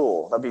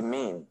cruel. That would be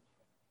mean.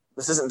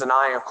 This isn't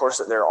denying, of course,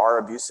 that there are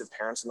abusive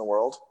parents in the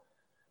world,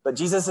 but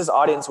Jesus'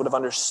 audience would have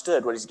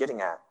understood what he's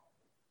getting at.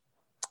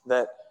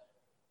 That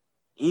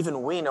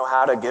even we know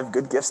how to give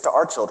good gifts to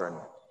our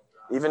children.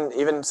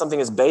 Even something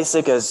as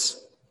basic as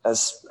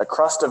a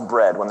crust of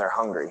bread when they're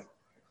hungry.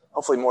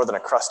 Hopefully more than a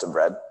crust of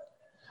bread.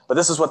 But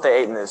this is what they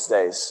ate in those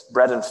days,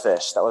 bread and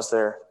fish. That was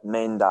their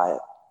main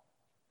diet.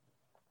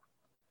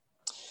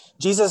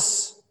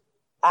 Jesus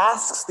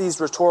asks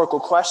these rhetorical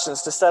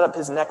questions to set up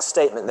his next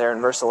statement there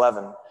in verse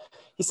 11.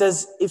 He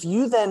says, "If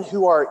you then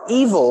who are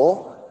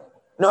evil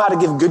know how to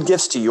give good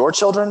gifts to your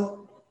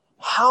children,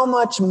 how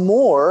much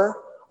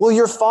more will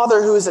your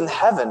Father who is in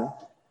heaven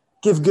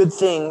give good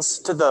things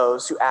to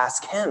those who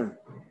ask him?"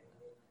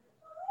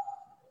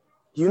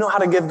 You know how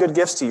to give good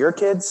gifts to your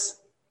kids?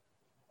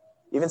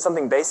 Even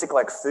something basic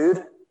like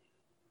food?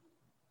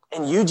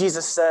 And you,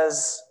 Jesus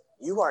says,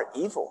 you are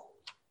evil.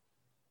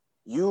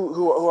 You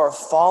who are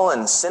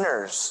fallen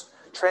sinners,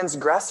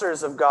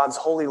 transgressors of God's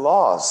holy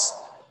laws.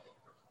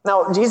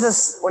 Now,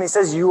 Jesus, when he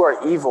says you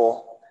are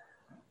evil,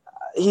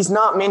 he's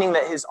not meaning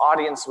that his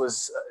audience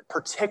was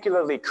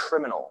particularly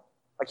criminal.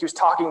 Like he was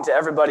talking to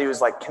everybody who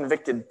was like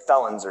convicted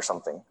felons or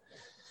something.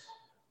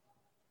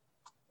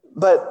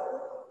 But,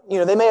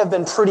 they may have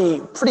been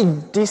pretty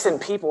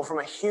decent people from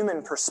a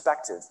human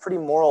perspective, pretty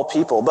moral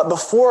people. But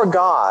before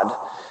God,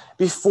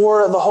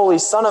 before the Holy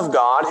Son of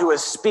God who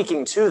is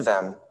speaking to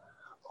them,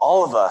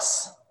 all of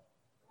us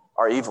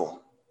are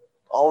evil.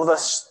 All of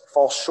us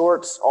fall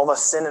short. All of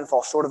us sin and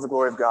fall short of the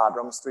glory of God.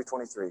 Romans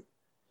 3:23.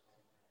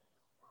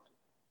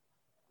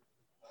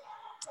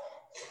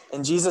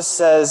 And Jesus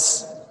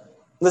says,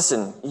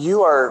 listen,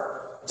 you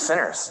are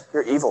sinners.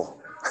 You're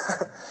evil.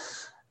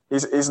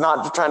 He's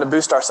not trying to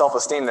boost our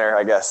self-esteem there,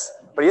 I guess.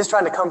 But he is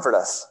trying to comfort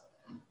us.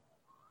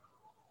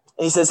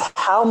 And he says,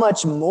 how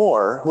much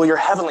more will your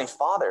heavenly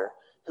Father,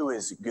 who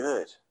is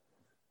good,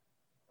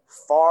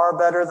 far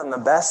better than the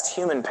best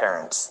human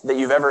parents that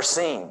you've ever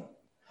seen,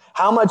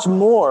 how much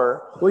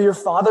more will your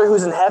Father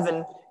who's in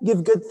heaven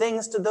give good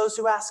things to those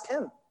who ask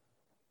him?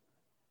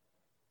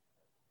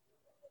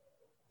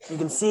 You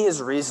can see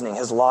his reasoning,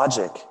 his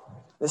logic.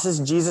 This is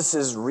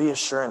Jesus'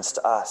 reassurance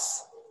to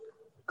us.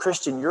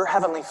 Christian, your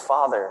heavenly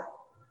Father,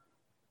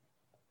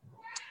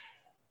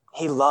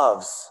 he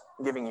loves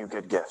giving you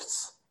good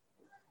gifts.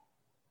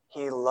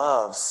 He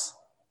loves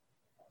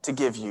to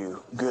give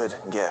you good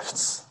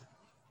gifts.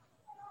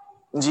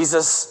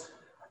 Jesus,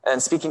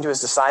 and speaking to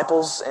his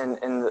disciples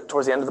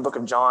towards the end of the book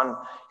of John,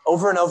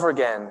 over and over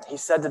again, he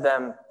said to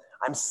them,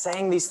 I'm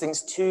saying these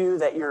things to you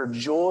that your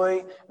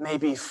joy may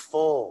be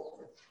full.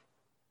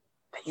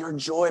 That your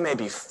joy may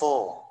be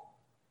full.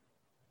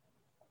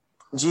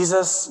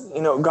 Jesus,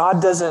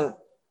 God doesn't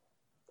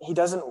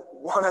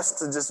want us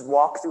to just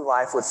walk through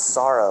life with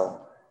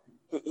sorrow.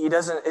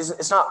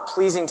 It's not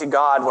pleasing to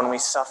God when we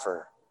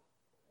suffer.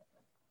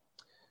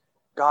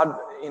 God,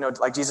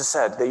 like Jesus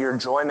said, that your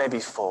joy may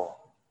be full.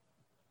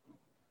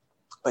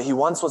 But he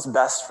wants what's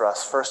best for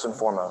us first and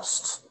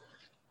foremost.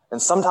 And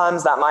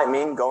sometimes that might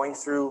mean going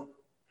through,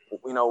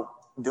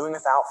 doing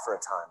without for a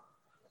time.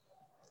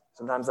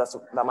 Sometimes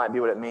that might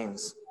be what it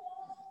means.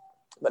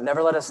 But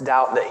never let us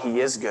doubt that he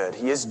is good.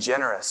 He is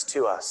generous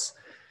to us.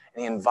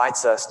 And he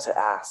invites us to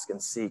ask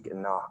and seek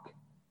and knock.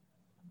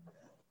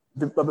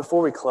 But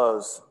before we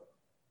close,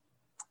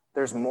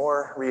 there's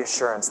more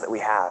reassurance that we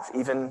have,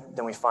 even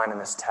than we find in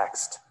this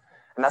text.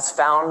 And that's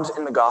found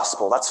in the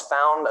gospel. That's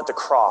found at the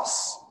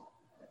cross.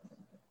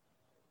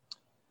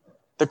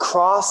 The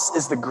cross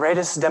is the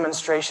greatest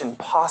demonstration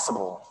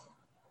possible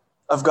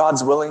of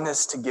God's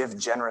willingness to give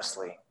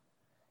generously,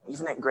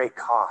 even at great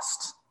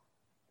cost.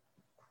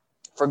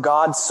 For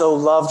God so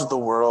loved the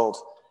world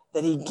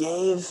that he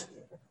gave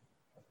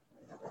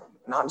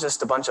not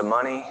just a bunch of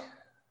money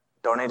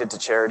donated to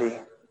charity,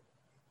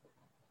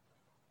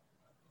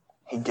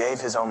 He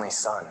gave his only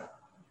Son.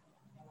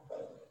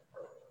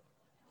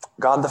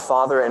 God the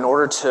Father, in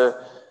order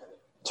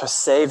to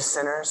save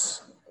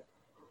sinners,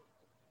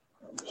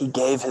 he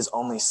gave his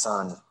only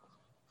Son.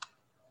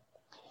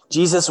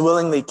 Jesus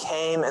willingly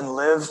came and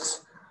lived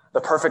the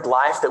perfect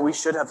life that we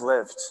should have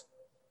lived.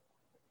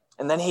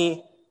 And then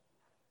he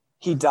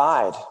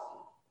died.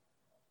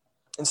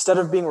 Instead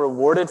of being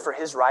rewarded for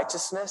his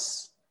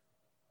righteousness,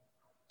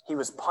 he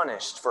was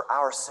punished for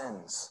our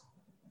sins,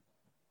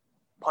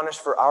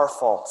 punished for our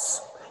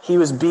faults. He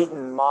was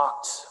beaten,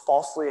 mocked,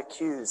 falsely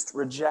accused,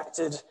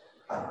 rejected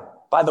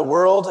by the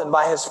world and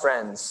by his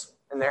friends.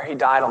 And there he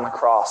died on the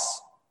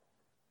cross.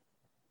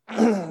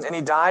 And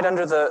he died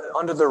under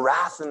the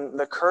wrath and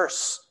the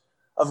curse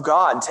of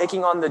God,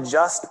 taking on the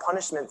just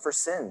punishment for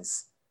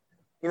sins.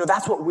 You know,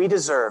 that's what we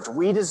deserved.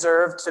 We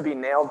deserved to be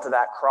nailed to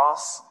that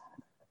cross.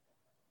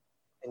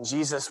 And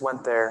Jesus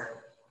went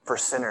there for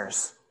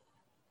sinners,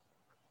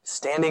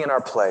 standing in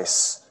our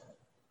place,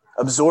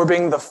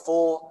 absorbing the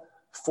full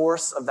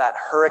force of that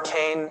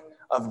hurricane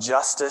of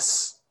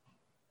justice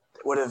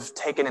that would have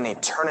taken an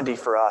eternity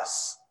for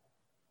us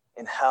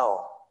in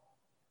hell.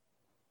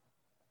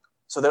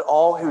 So that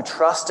all who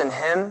trust in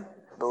him,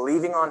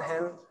 believing on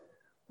him,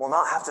 will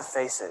not have to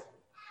face it.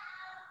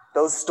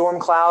 Those storm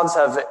clouds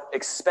have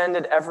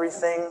expended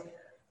everything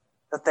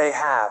that they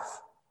have.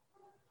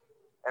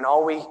 And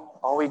all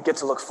we get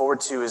to look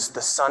forward to is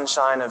the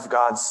sunshine of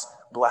God's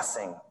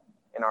blessing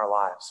in our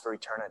lives for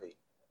eternity.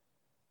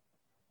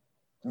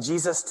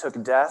 Jesus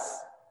took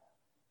death,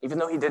 even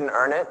though he didn't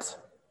earn it,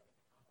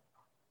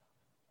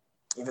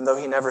 even though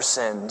he never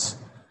sinned.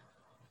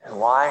 And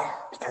why?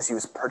 Because he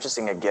was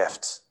purchasing a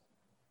gift.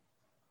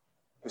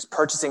 He was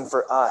purchasing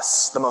for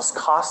us the most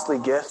costly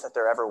gift that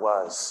there ever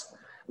was.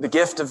 The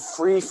gift of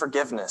free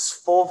forgiveness,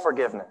 full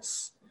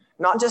forgiveness.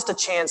 Not just a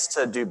chance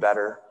to do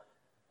better,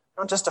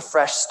 not just a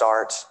fresh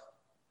start.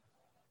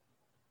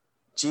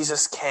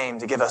 Jesus came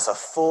to give us a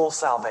full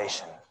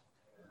salvation,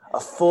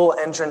 a full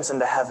entrance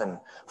into heaven,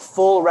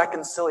 full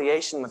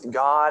reconciliation with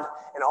God,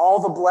 and all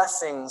the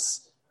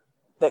blessings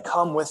that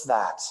come with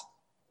that.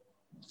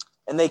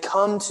 And they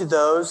come to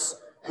those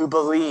who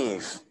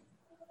believe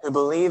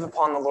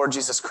upon the Lord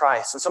Jesus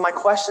Christ. And so my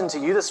question to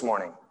you this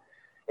morning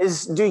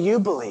is, do you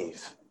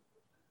believe?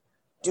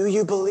 Do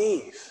you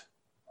believe?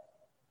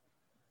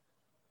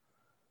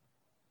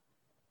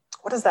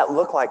 What does that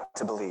look like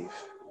to believe?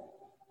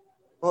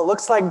 Well, it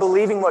looks like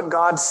believing what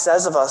God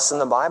says of us in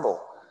the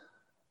Bible.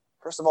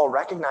 First of all,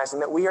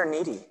 recognizing that we are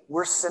needy.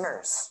 We're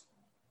sinners.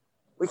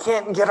 We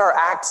can't get our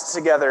act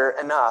together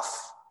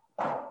enough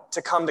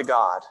to come to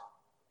God.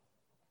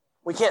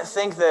 We can't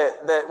think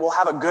that we'll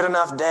have a good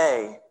enough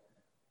day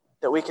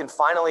that we can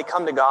finally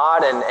come to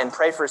God and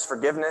pray for his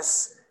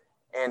forgiveness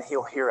and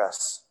he'll hear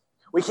us.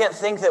 We can't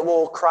think that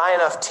we'll cry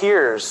enough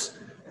tears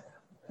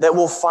that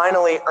we'll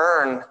finally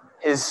earn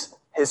his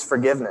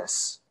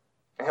forgiveness.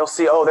 And he'll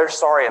see, oh, they're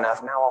sorry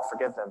enough, now I'll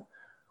forgive them.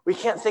 We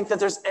can't think that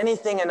there's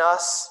anything in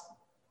us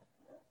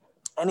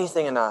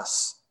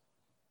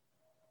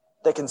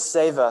that can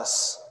save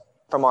us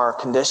from our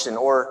condition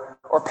or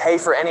pay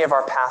for any of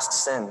our past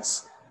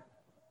sins.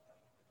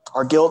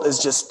 Our guilt is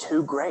just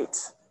too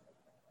great.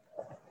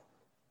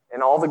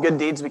 And all the good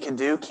deeds we can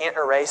do can't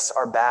erase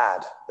our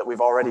bad that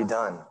we've already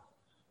done.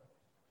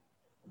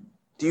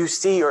 Do you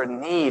see your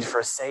need for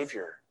a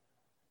Savior?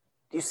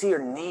 Do you see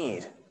your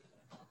need?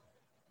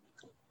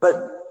 But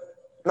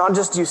not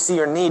just do you see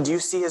your need, do you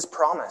see his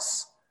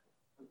promise?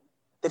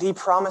 That he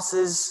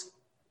promises,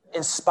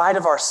 in spite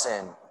of our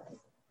sin,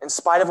 in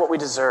spite of what we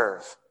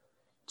deserve,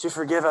 to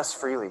forgive us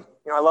freely.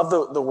 You know, I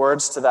love the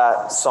words to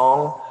that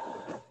song,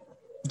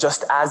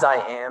 just as I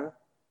am,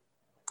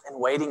 and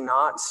waiting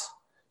not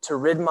to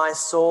rid my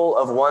soul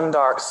of one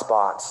dark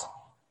spot.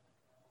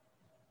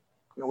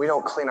 You know, we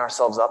don't clean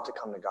ourselves up to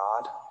come to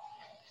God.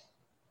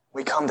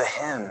 We come to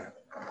him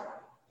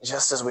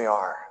just as we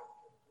are.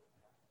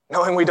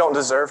 Knowing we don't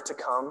deserve to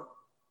come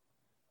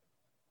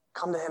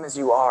to him as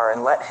you are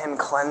and let him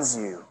cleanse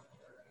you.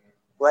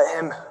 Let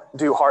him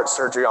do heart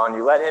surgery on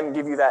you. Let him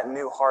give you that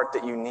new heart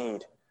that you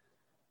need.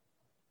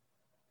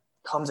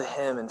 Come to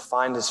him and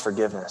find his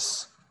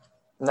forgiveness.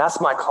 And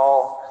that's my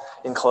call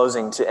in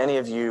closing to any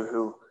of you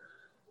who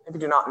maybe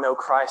do not know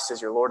Christ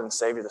as your Lord and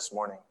Savior this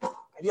morning.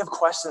 Maybe you have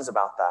questions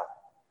about that.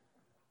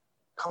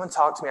 Come and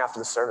talk to me after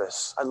the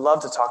service. I'd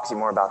love to talk to you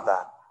more about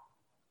that.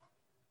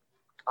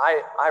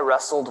 I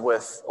wrestled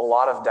with a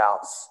lot of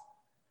doubts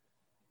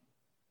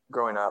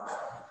growing up.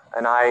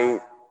 And I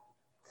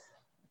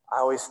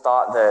always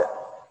thought that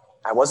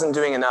I wasn't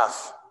doing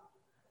enough.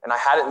 And I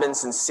hadn't been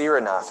sincere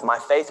enough. My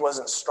faith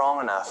wasn't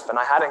strong enough. And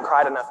I hadn't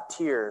cried enough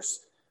tears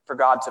for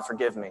God to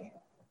forgive me.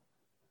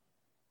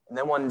 And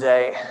then one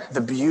day,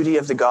 the beauty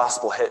of the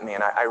gospel hit me.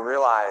 And I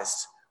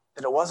realized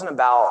that it wasn't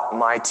about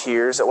my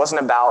tears. It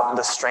wasn't about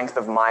the strength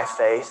of my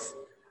faith.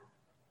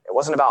 It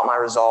wasn't about my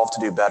resolve to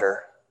do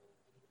better.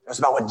 It was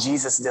about what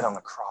Jesus did on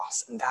the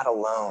cross, and that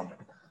alone.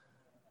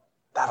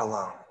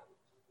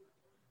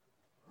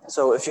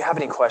 So if you have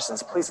any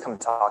questions, please come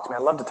talk to me.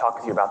 I'd love to talk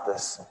with you about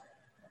this.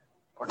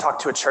 Or talk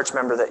to a church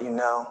member that you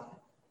know.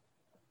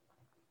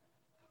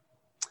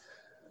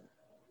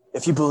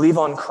 If you believe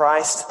on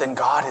Christ, then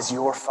God is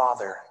your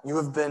Father. You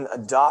have been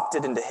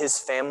adopted into his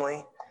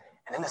family,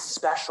 and in a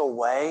special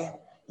way,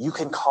 you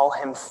can call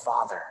him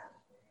Father.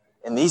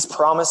 And these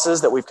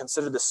promises that we've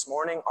considered this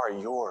morning are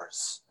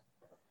yours.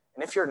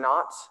 And if you're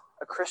not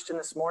a Christian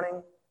this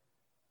morning,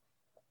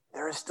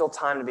 there is still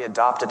time to be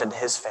adopted into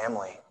his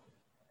family.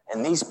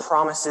 And these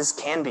promises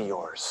can be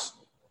yours.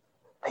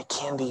 They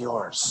can be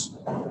yours.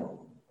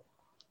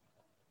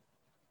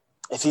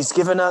 If he's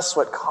given us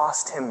what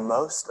cost him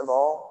most of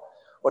all,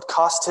 what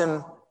cost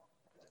him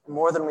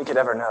more than we could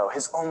ever know,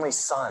 his only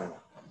Son,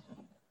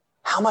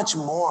 how much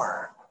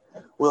more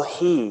will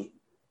he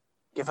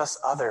give us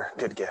other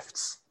good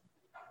gifts?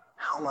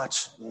 How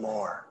much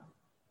more?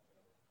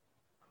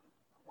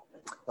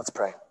 Let's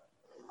pray.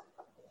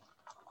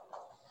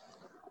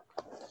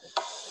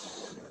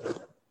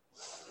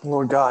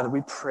 Lord God,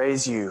 we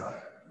praise you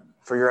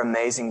for your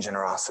amazing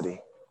generosity.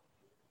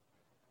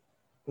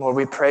 Lord,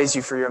 we praise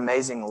you for your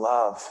amazing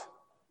love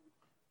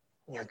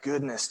and your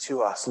goodness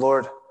to us.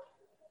 Lord,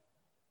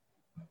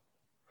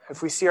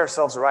 if we see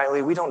ourselves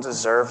rightly, we don't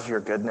deserve your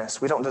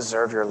goodness. We don't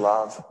deserve your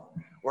love.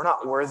 We're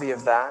not worthy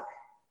of that.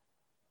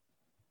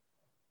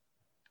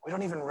 We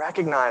don't even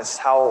recognize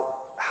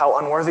how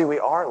unworthy we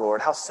are,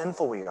 Lord, how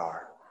sinful we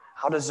are,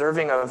 how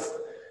deserving of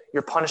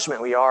your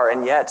punishment we are.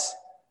 And yet,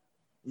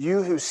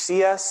 you who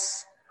see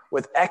us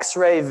with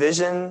X-ray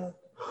vision,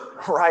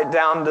 right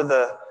down to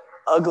the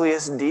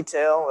ugliest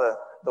detail,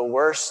 the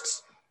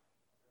worst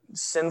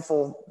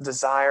sinful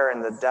desire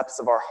in the depths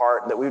of our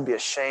heart that we would be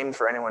ashamed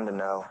for anyone to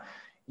know.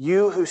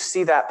 You who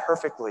see that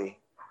perfectly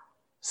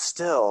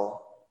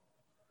still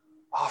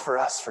offer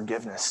us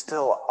forgiveness,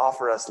 still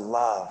offer us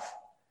love,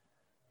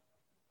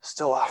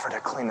 still offer to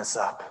clean us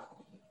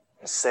up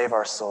and save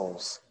our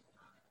souls.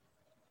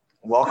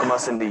 Welcome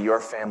us into your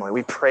family.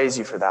 We praise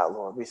you for that,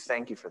 Lord. We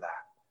thank you for that.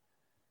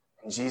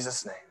 In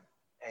Jesus' name,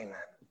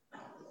 amen.